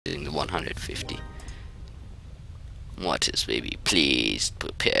150. Mortis, baby, please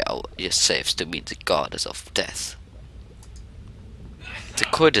prepare yourselves to meet the goddess of death. The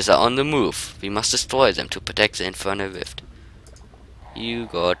Cultists are on the move. We must destroy them to protect the Infernal Rift. You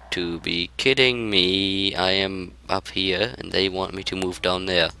got to be kidding me. I am up here and they want me to move down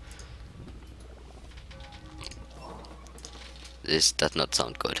there. This does not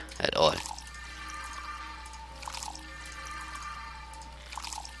sound good at all.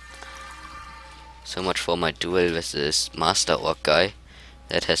 So much for my duel with this Master Orc guy.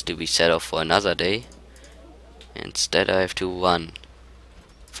 That has to be set off for another day. Instead I have to run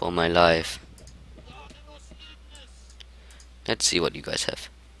for my life. Let's see what you guys have.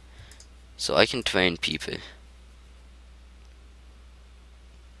 So I can train people.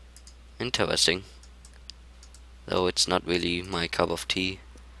 Interesting. Though it's not really my cup of tea.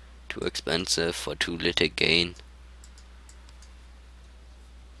 Too expensive for too little gain.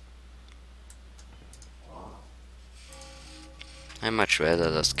 I'd much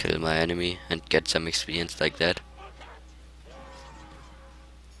rather just kill my enemy and get some experience like that.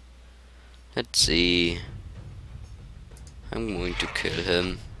 Let's see. I'm going to kill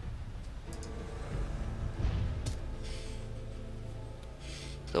him.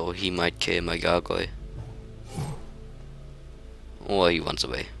 Though he might kill my gargoyle. Or he runs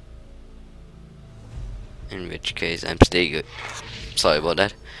away. In which case I'm still sorry about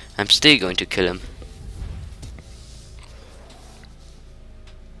that. I'm still going to kill him.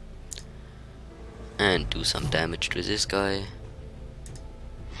 And do some damage to this guy.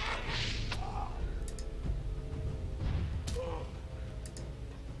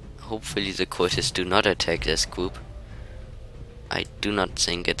 Hopefully the Cultists do not attack this group. I do not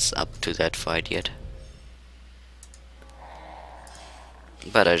think it's up to that fight yet.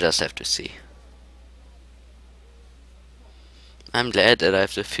 But I just have to see. I'm glad that I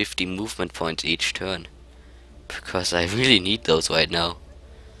have the 50 movement points each turn. Because I really need those right now.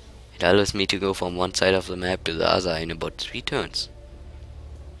 It allows me to go from one side of the map to the other in about 3 turns.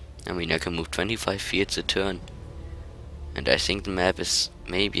 I mean, I can move 25 fields a turn. And I think the map is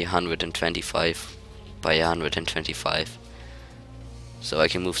maybe 125 by 125. So I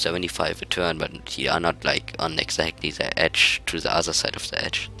can move 75 a turn, but you are not like on exactly the edge to the other side of the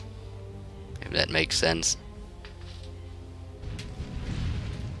edge. If that makes sense.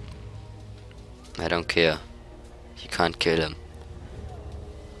 I don't care. You can't kill him.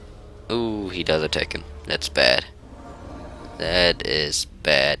 Ooh, he does attack him. That's bad. That is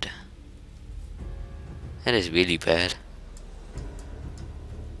bad. That is really bad.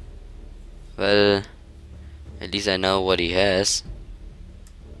 Well, at least I know what he has.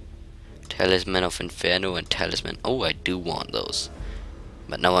 Talisman of Inferno and Talisman. Oh, I do want those.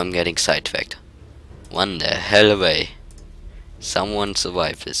 But now I'm getting sidetracked. Run the hell away. Someone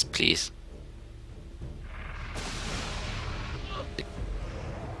survive this, please.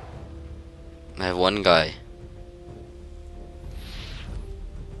 I have one guy.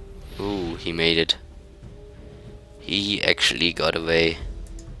 Ooh, he made it. He actually got away.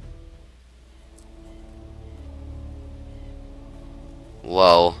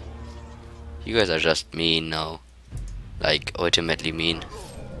 Wow. You guys are just mean now. Like, ultimately mean.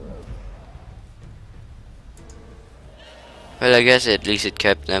 Well, I guess at least it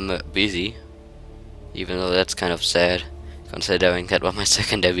kept them busy. Even though that's kind of sad. Considering that was my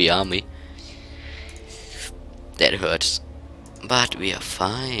secondary army. That hurts. But we are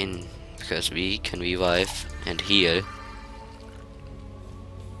fine. Because we can revive and heal.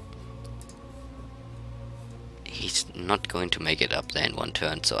 He's not going to make it up there in one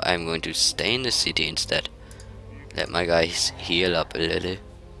turn, so I'm going to stay in the city instead. Let my guys heal up a little.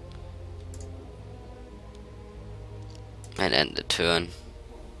 And end the turn.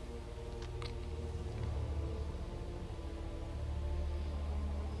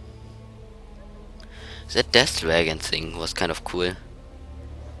 That Death Dragon thing was kind of cool.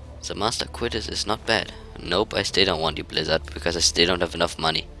 The Master Cultist is not bad. Nope, I still don't want you, Blizzard, because I still don't have enough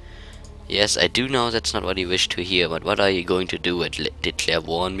money. Yes, I do know that's not what you wish to hear, but what are you going to do? Declare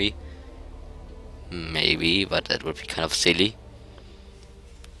war on me? Maybe, but that would be kind of silly.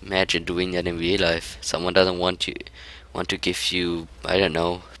 Imagine doing that in real life. Someone doesn't want to give you, I don't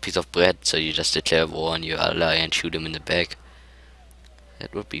know, a piece of bread, so you just declare war on your ally and shoot him in the back.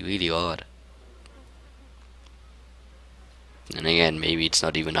 That would be really odd. And again, maybe it's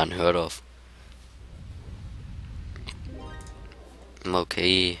not even unheard of.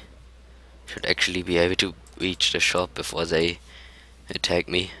 Okay. Should actually be able to reach the shop before they attack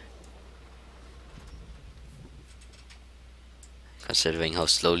me. Considering how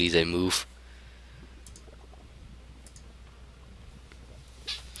slowly they move.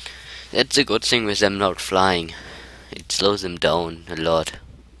 That's a good thing with them not flying. It slows them down a lot.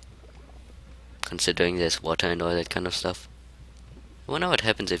 Considering there's water and all that kind of stuff. I wonder what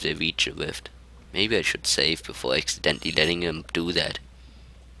happens if they reach a rift. Maybe I should save before accidentally letting them do that.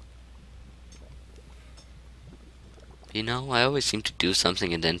 You know, I always seem to do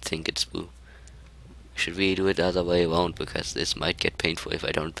something and then think it's through. Should we do it the other way around, because this might get painful if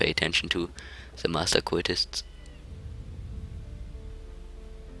I don't pay attention to the master cultists.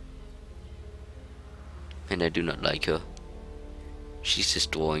 And I do not like her. She's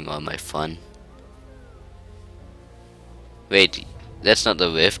destroying all my fun. Wait, that's not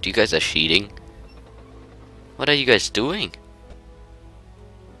the rift. You guys are cheating. What are you guys doing?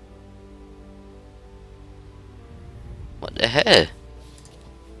 What the hell?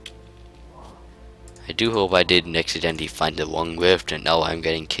 I do hope I didn't accidentally find the wrong rift and now I'm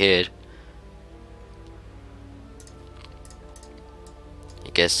getting killed. I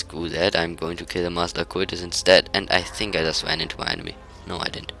guess screw that, I'm going to kill the Master Cultist instead, and I think I just ran into my enemy. No, I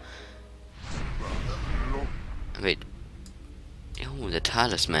didn't. Wait. Oh, the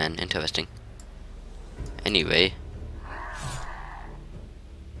talisman, interesting. Anyway.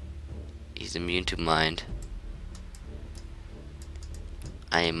 He's immune to mind.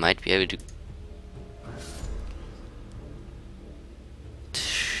 I might be able to...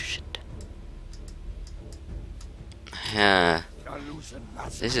 Shit. Yeah.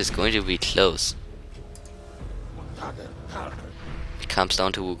 This is going to be close. It comes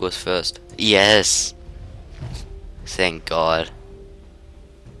down to who goes first. Yes! Thank God.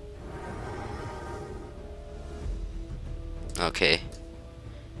 Okay.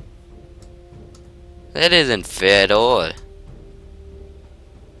 That isn't fair at all.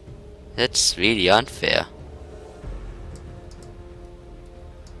 That's really unfair.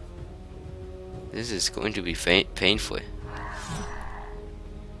 This is going to be painful.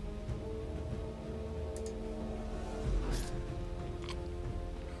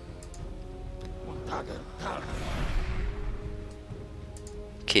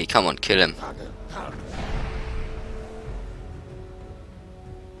 Okay, come on, kill him.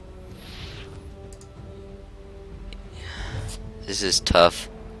 This is tough.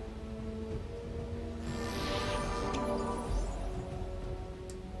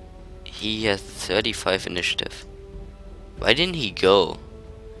 He has 35 initiative. Why didn't he go?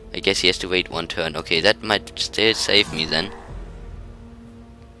 I guess he has to wait one turn. Okay, that might still save me then.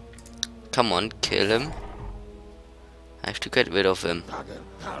 Come on, kill him. I have to get rid of him.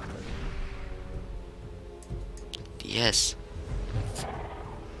 Yes.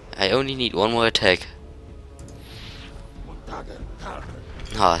 I only need one more attack.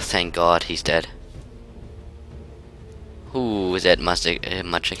 Oh, thank God, he's dead. Ooh, that must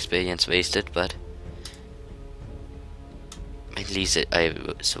much experience wasted, but at least I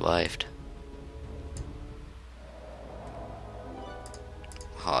survived.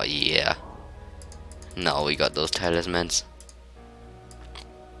 Oh yeah. Now we got those talismans.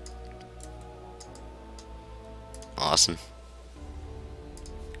 Awesome.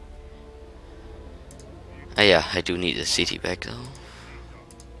 Oh yeah, I do need the city back though.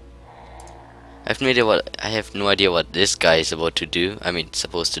 I have no idea what this guy is about to do. I mean,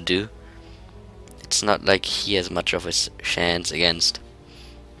 supposed to do. It's not like he has much of a chance against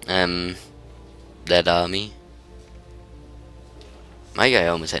that army. My guy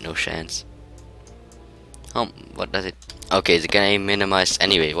almost had no chance. What does it? Okay, the guy minimized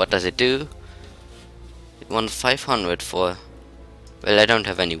anyway. What does it do? It won 500 for. Well, I don't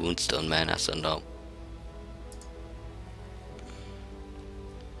have any woundstone mana, so no.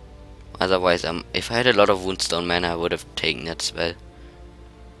 Otherwise, if I had a lot of woundstone mana, I would have taken that spell.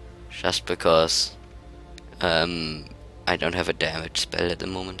 Just because I don't have a damage spell at the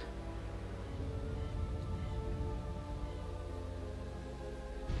moment.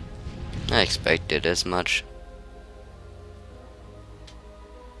 I expected as much.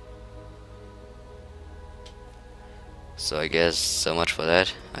 So I guess so much for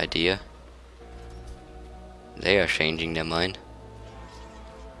that idea. They are changing their mind.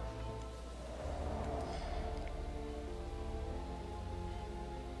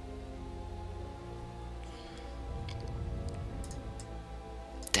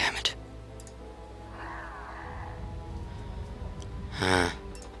 Damn it.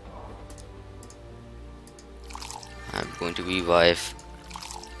 I'm going to revive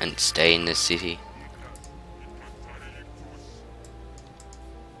and stay in the city.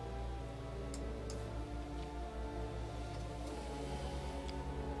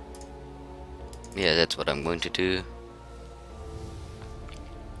 Yeah, that's what I'm going to do.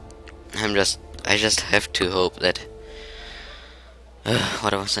 I just have to hope that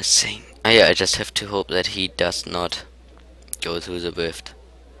What was I saying? Yeah, I just have to hope that he does not go through the rift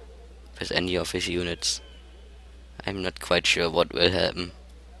with any of his units. I'm not quite sure what will happen,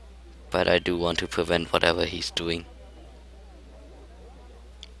 but I do want to prevent whatever he's doing.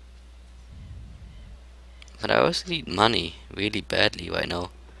 But I also need money really badly right now.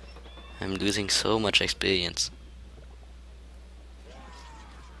 I'm losing so much experience.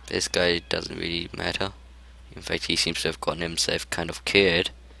 This guy doesn't really matter. In fact, he seems to have gotten himself kind of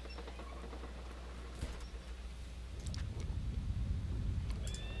killed.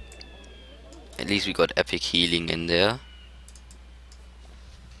 At least we got epic healing in there.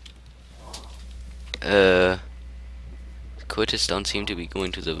 Curtis don't seem to be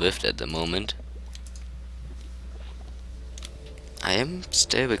going to the rift at the moment. I am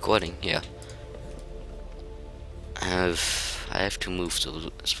still recording, yeah. I have to move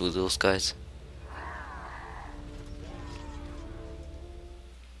through those guys.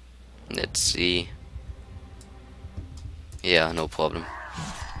 Let's see. Yeah, no problem.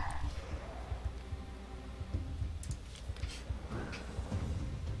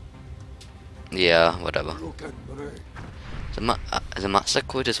 Yeah, whatever. The Master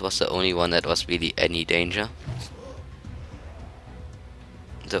Curtis was the only one that was really any danger.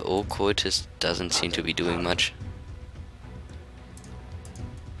 The old Curtis doesn't seem to be doing much.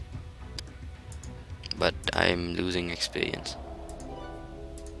 But I'm losing experience.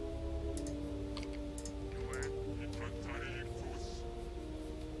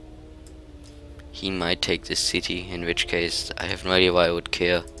 He might take this city, in which case I have no idea why I would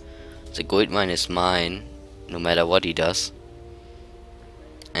care. The gold mine is mine, no matter what he does.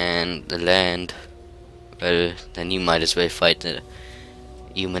 And the land, well, then you might as well fight the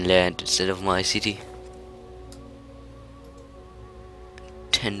human land instead of my city.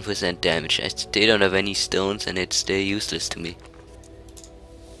 10% damage. I still don't have any stones and it's still useless to me.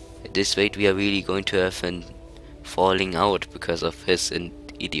 At this rate we are really going to have an falling out because of his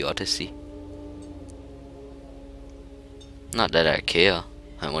idiocy. Not that I care.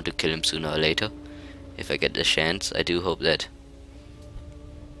 I want to kill him sooner or later. If I get the chance, I do hope that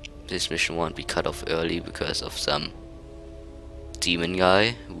this mission won't be cut off early because of some demon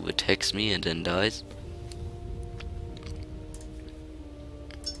guy who attacks me and then dies.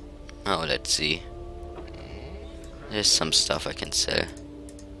 Now let's see. There's some stuff I can sell.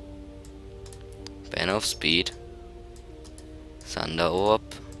 Banner of Speed, Thunder Orb,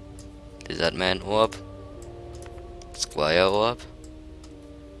 Lizard Man Orb, Squire Orb,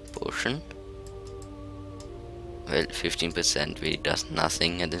 Potion. Well, 15% really does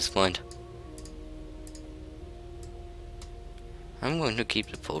nothing at this point. I'm going to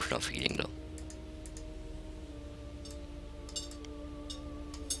keep the Potion of Healing though.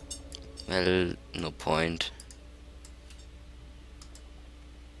 Well, no point.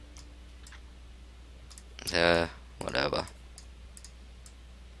 Whatever.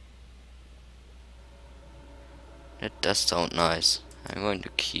 That does sound nice. I'm going to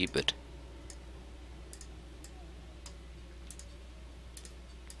keep it.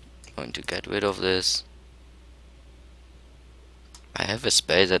 Going to get rid of this. I have a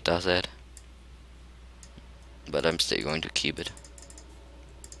spell that does that, but I'm still going to keep it.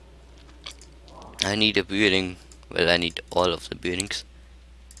 I need a building. Well, I need all of the buildings,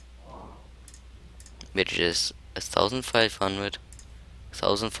 which is 1,500,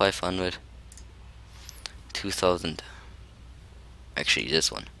 1,500, 2,000. Actually,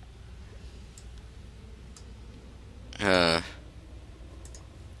 this one. I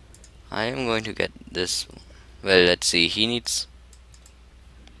am going to get this. Well, let's see. He needs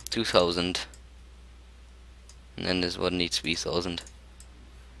 2,000, and then this one needs 3,000.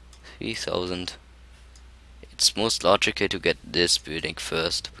 3,000. It's most logical to get this building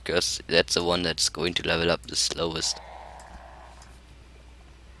first, because that's the one that's going to level up the slowest.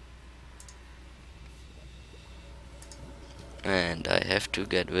 And I have to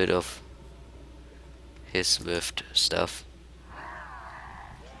get rid of his rift stuff.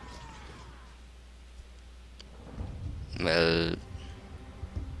 Well,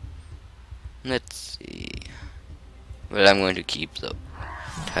 let's see. Well, I'm going to keep the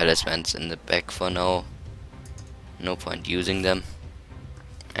talismans in the back for now. No point using them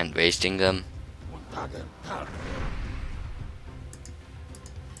and wasting them.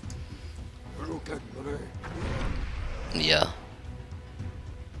 Yeah.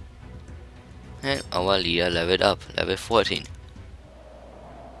 And our leader leveled up, level 14.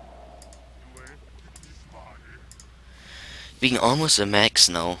 Being almost a max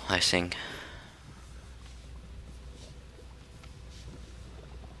now, I think.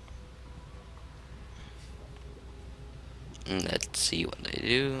 Let's see what they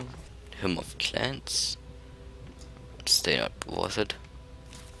do. Hymn of Clans. Stay not worth it.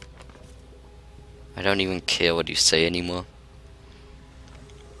 I don't even care what you say anymore.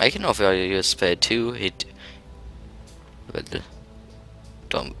 I can offer you a spare 2 hit. But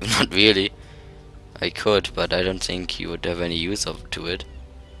not really. I could, but I don't think you would have any use to it.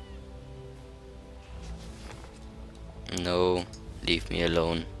 No, leave me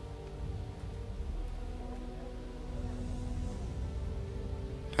alone.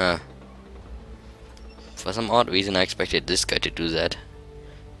 Huh. For some odd reason I expected this guy to do that.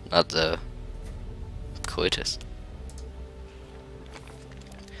 Not the Coitus.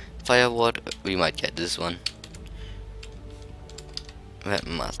 Fire Ward, we might get this one.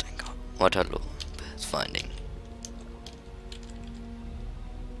 Weapon Mastering. Waterloo. Finding.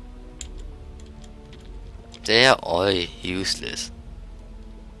 They are all useless.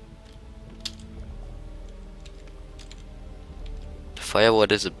 The Fire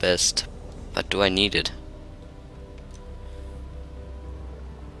Ward is the best, but do I need it?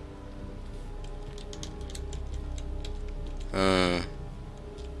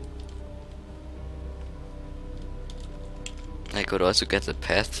 I could also get the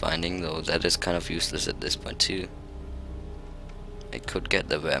pathfinding, though that is kind of useless at this point too. I could get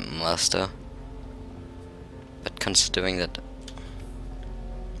the Weapon Master, but considering that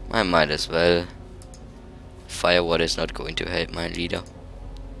I might as well. Fire Ward is not going to help my leader.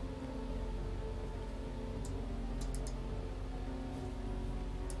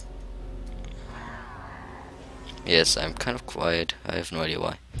 Yes, I'm kind of quiet. I have no idea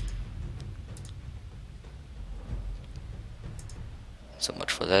why. So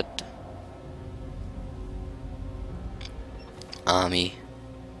much for that. Army,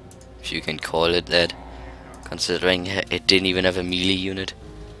 if you can call it that, considering it didn't even have a melee unit.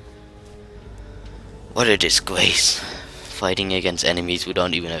 What a disgrace. Fighting against enemies who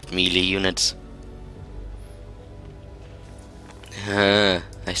don't even have melee units. I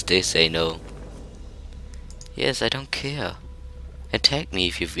still say no. Yes, I don't care. Attack me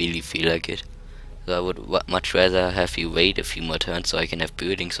if you really feel like it. So I would much rather have you wait a few more turns so I can have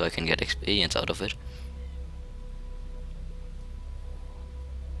building, so I can get experience out of it.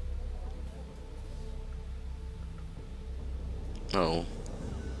 Oh.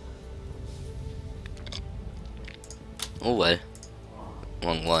 Oh well.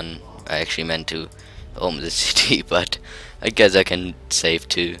 Wrong one. I actually meant to home the city, but I guess I can save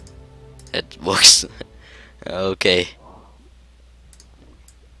too. It works. Okay.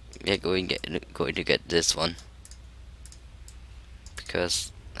 We are going to get this one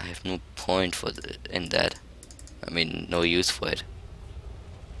because I have no point for in that. I mean, no use for it.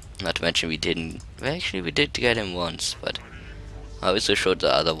 Not to mention we didn't. Well, actually, we did get him once, but I also showed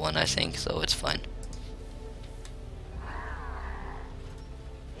the other one, I think, so it's fine.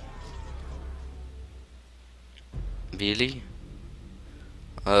 Really?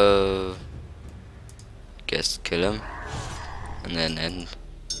 Guess kill him and then end.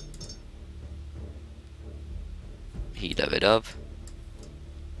 Heat it up.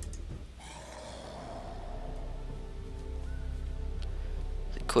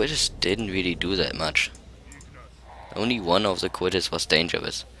 The Coitus didn't really do that much. Only one of the Coitus was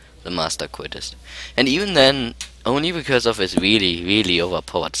dangerous, the Master Coitus. And even then, only because of his really, really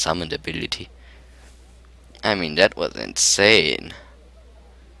overpowered summoned ability. I mean, that was insane.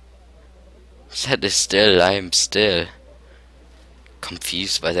 That is still, I'm still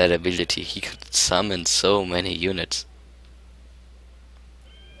confused by that ability. He could summon so many units.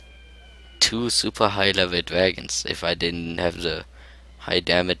 2 super high level dragons. If I didn't have the high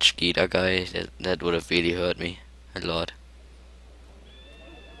damage Gita guy, that would have really hurt me a lot.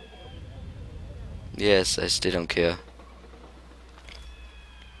 Yes, I still don't care.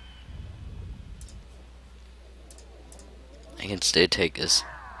 I can still take this.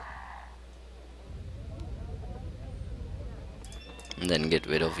 And then get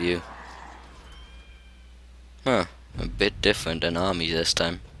rid of you. Huh, a bit different than army this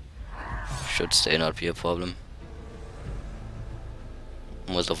time. Should still not be a problem.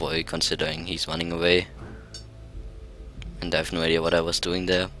 Most of all considering he's running away. And I have no idea what I was doing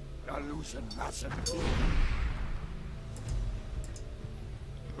there.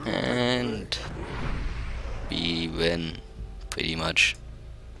 And we win, pretty much.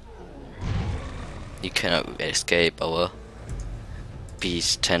 You cannot escape our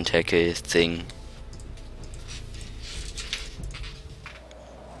beast tentacle thing.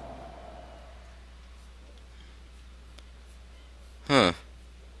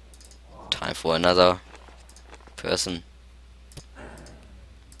 Time for another person.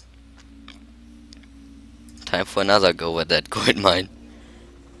 Time time for another go at that gold mine.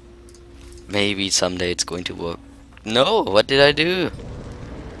 Maybe someday it's going to work. No, what did I do?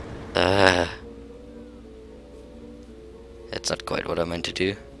 That's not quite what I meant to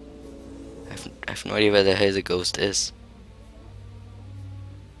do. I have no idea where the hell the ghost is.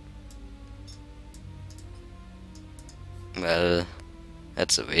 Well,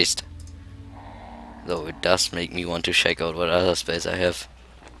 that's a waste. Though it does make me want to check out what other space I have.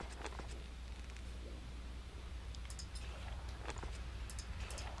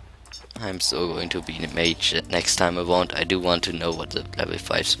 I'm so going to be a mage next time around. I do want to know what the level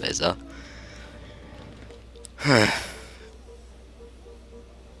 5 space are.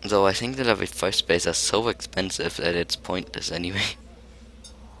 Though I think the level 5 space are so expensive that it's pointless anyway.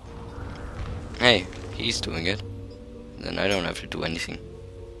 Hey, he's doing it. Then I don't have to do anything.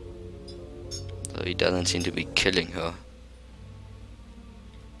 Though he doesn't seem to be killing her.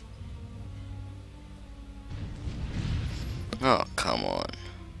 Oh, come on.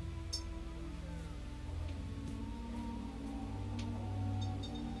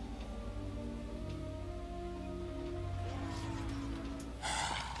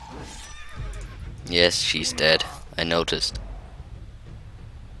 Yes, she's dead. I noticed.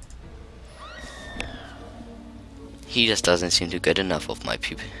 He just doesn't seem to get enough of my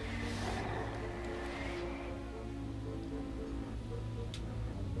people.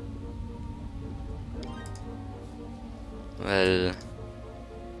 Well,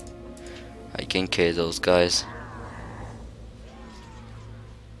 I can kill those guys.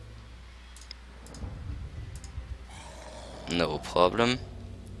 No problem.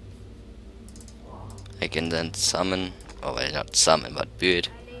 I can then summon, oh well, not summon, but build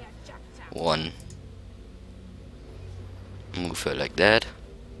one. Move her like that.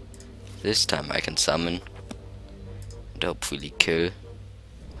 This time I can summon and hopefully kill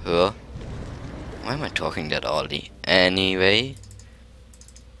her. Why am I talking that early? Anyway,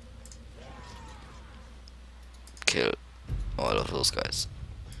 kill all of those guys.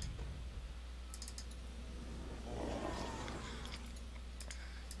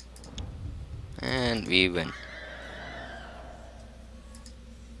 And we win.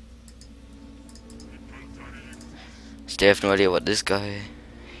 Still have no idea what this guy...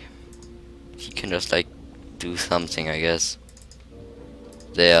 He can just like do something, I guess.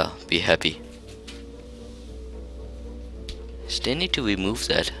 There, be happy. Still need to remove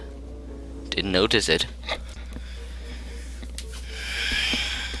that. Didn't notice it.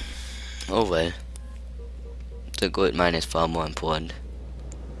 Oh well. The gold mine is far more important.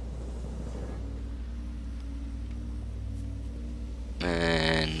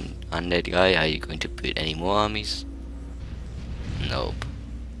 And undead guy, are you going to build any more armies? Nope.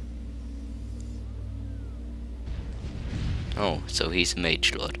 Oh, so he's a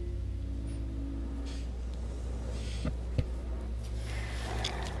mage lord.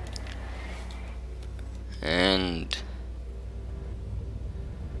 And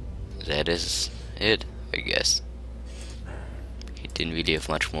that is it, I guess. He didn't really have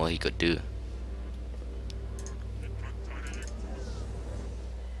much more he could do.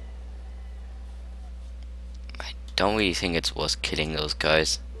 I don't really think it's worth killing those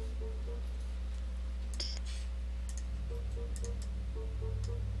guys.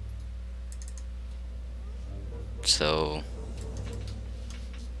 So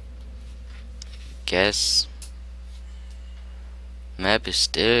guess map is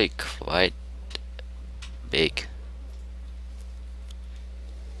still quite big.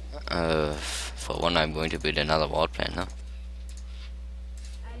 For one, I'm going to build another ward plan, huh?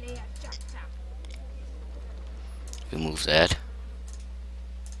 Remove that.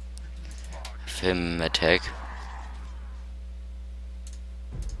 Have him attack.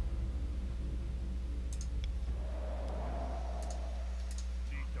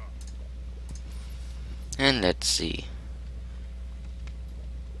 And let's see.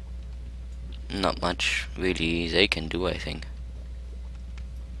 Not much really they can do, I think.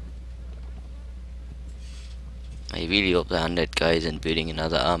 I really hope the undead guy isn't building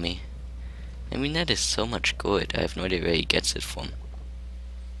another army. I mean, that is so much gold. I have no idea where he gets it from.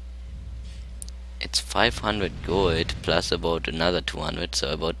 It's 500 gold plus about another 200,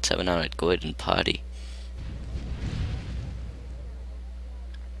 so about 700 gold in party.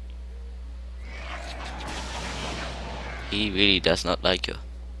 He really does not like you.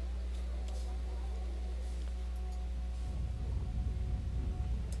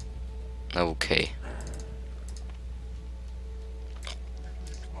 Okay.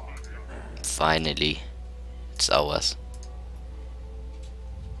 Finally, it's ours.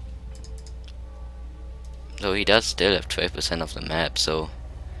 Though he does still have 12% of the map, so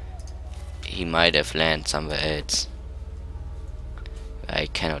he might have landed somewhere else. I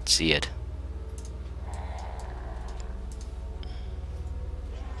cannot see it.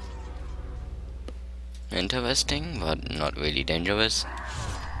 Interesting, but not really dangerous.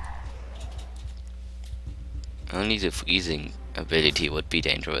 Only the freezing ability would be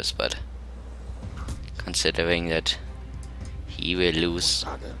dangerous, but considering that he will lose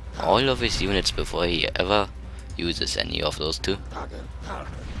all of his units before he ever uses any of those two,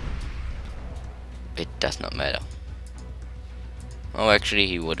 it does not matter. Oh, actually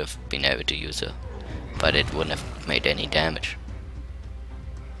he would have been able to use her, but it wouldn't have made any damage.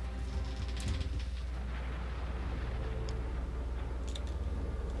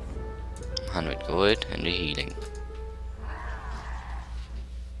 $100 gold and the healing.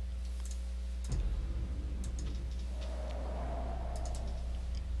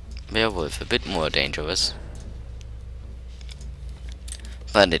 Werewolf, a bit more dangerous,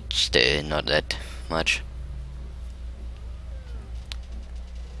 but it's still not that much.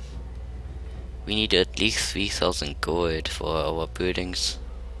 We need at least 3000 gold for our buildings.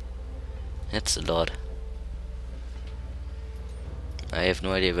 That's a lot. I have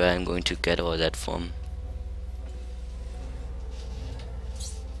no idea where I'm going to get all that from.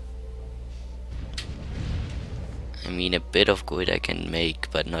 I mean, a bit of gold I can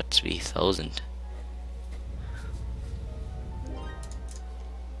make, but not 3000.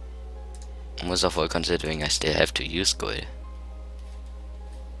 Most of all, considering I still have to use gold.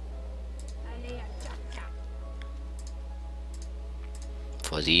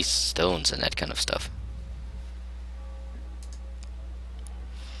 For these stones and that kind of stuff.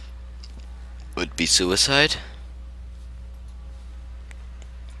 Would be suicide.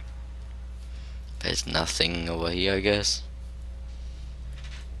 There's nothing over here, I guess.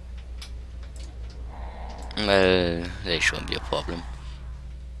 Well, there shouldn't be a problem.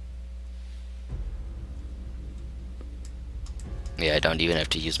 Yeah, I don't even have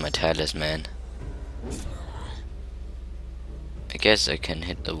to use my talisman. I guess I can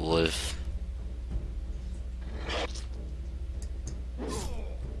hit the wolf.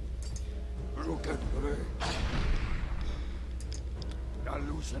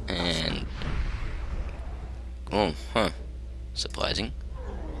 And oh, huh. Surprising.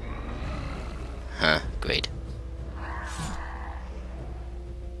 Huh, great.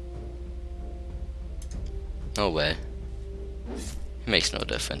 Oh well. Makes no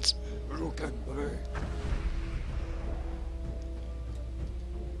difference.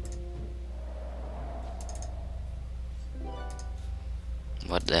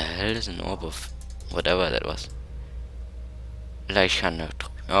 What the hell is an orb of whatever that was?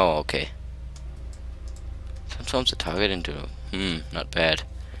 Oh, okay. Transforms the target into... not bad.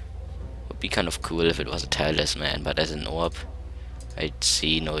 Would be kind of cool if it was a talisman, but as an orb, I'd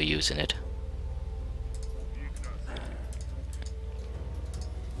see no use in it.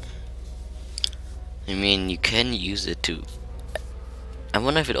 I mean, you can use it to... I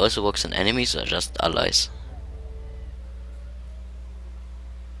wonder if it also works on enemies or just allies.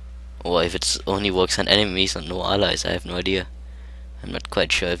 Or if it only works on enemies and no allies, I have no idea. I'm not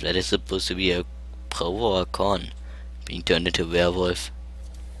quite sure if that is supposed to be a pro or a con, being turned into werewolf.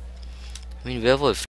 I mean, werewolf